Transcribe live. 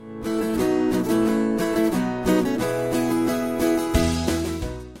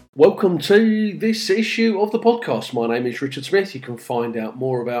welcome to this issue of the podcast. My name is Richard Smith. You can find out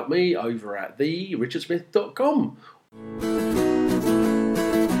more about me over at therichardsmith.com.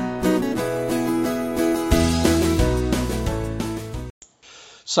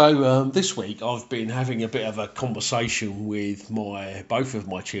 So this week I've been having a bit of a conversation with both of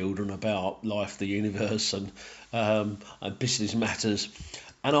my children about life, the universe, and business matters.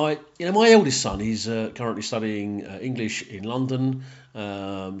 And my eldest son, he's currently studying English in London.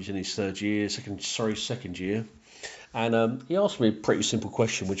 He's in his second year. And he asked me a pretty simple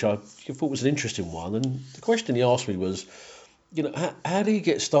question, which I thought was an interesting one. And the question he asked me was, how do you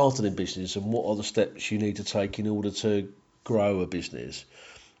get started in business, and what are the steps you need to take in order to grow a business?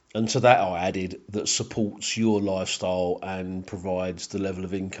 And to that I added that supports your lifestyle and provides the level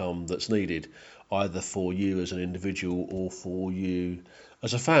of income that's needed, either for you as an individual or for you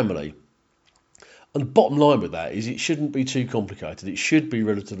as a family. And the bottom line with that is it shouldn't be too complicated. It should be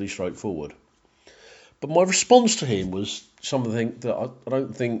relatively straightforward. But my response to him was something that I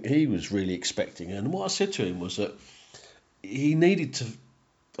don't think he was really expecting. And what I said to him was that he needed to,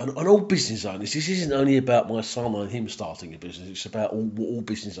 and all business owners, this isn't only about my son and him starting a business, it's about what all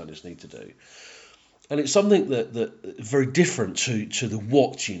business owners need to do. And it's something that very different to the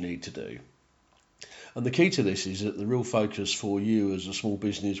what you need to do. And the key to this is that the real focus for you as a small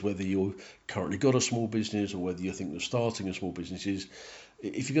business, whether you've currently got a small business or whether you think of starting a small business, is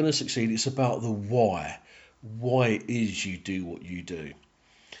if you're going to succeed, it's about the why. Why it is you do what you do.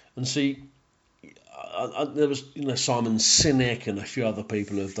 And see, there was Simon Sinek and a few other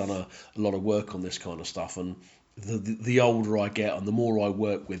people who have done a lot of work on this kind of stuff. And the older I get and the more I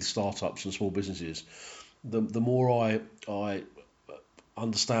work with startups and small businesses, the more I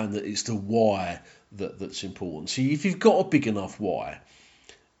understand that it's the why that's important. See, if you've got a big enough why,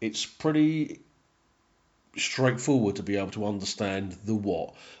 it's pretty straightforward to be able to understand the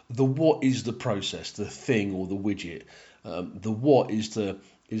what. The what is the process, the thing or the widget. The what is the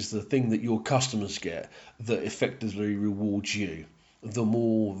thing that your customers get that effectively rewards you. The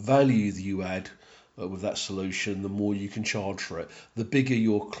more value that you add with that solution, the more you can charge for it. The bigger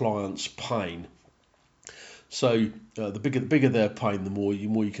your client's pain. So the bigger their pain, the more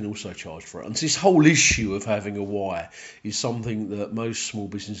you can also charge for it. And this whole issue of having a why is something that most small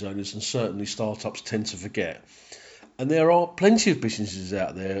business owners and certainly startups tend to forget. And there are plenty of businesses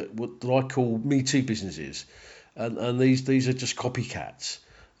out there that I call Me Too businesses, and these are just copycats.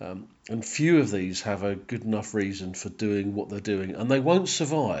 And few of these have a good enough reason for doing what they're doing, and they won't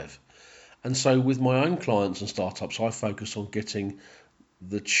survive. And so with my own clients and startups, I focus on getting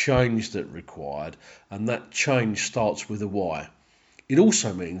the change that required, and that change starts with a why. It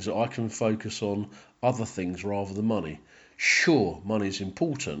also means that I can focus on other things rather than money. Sure, money is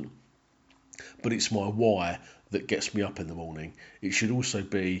important, but it's my why that gets me up in the morning. It should also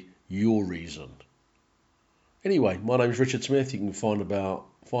be your reason. Anyway, my name is Richard Smith. You can find out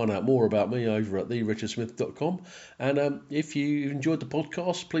more about me over at therichardsmith.com. And if you enjoyed the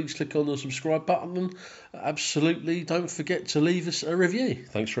podcast, please click on the subscribe button and absolutely don't forget to leave us a review.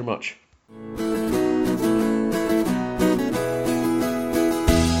 Thanks very much.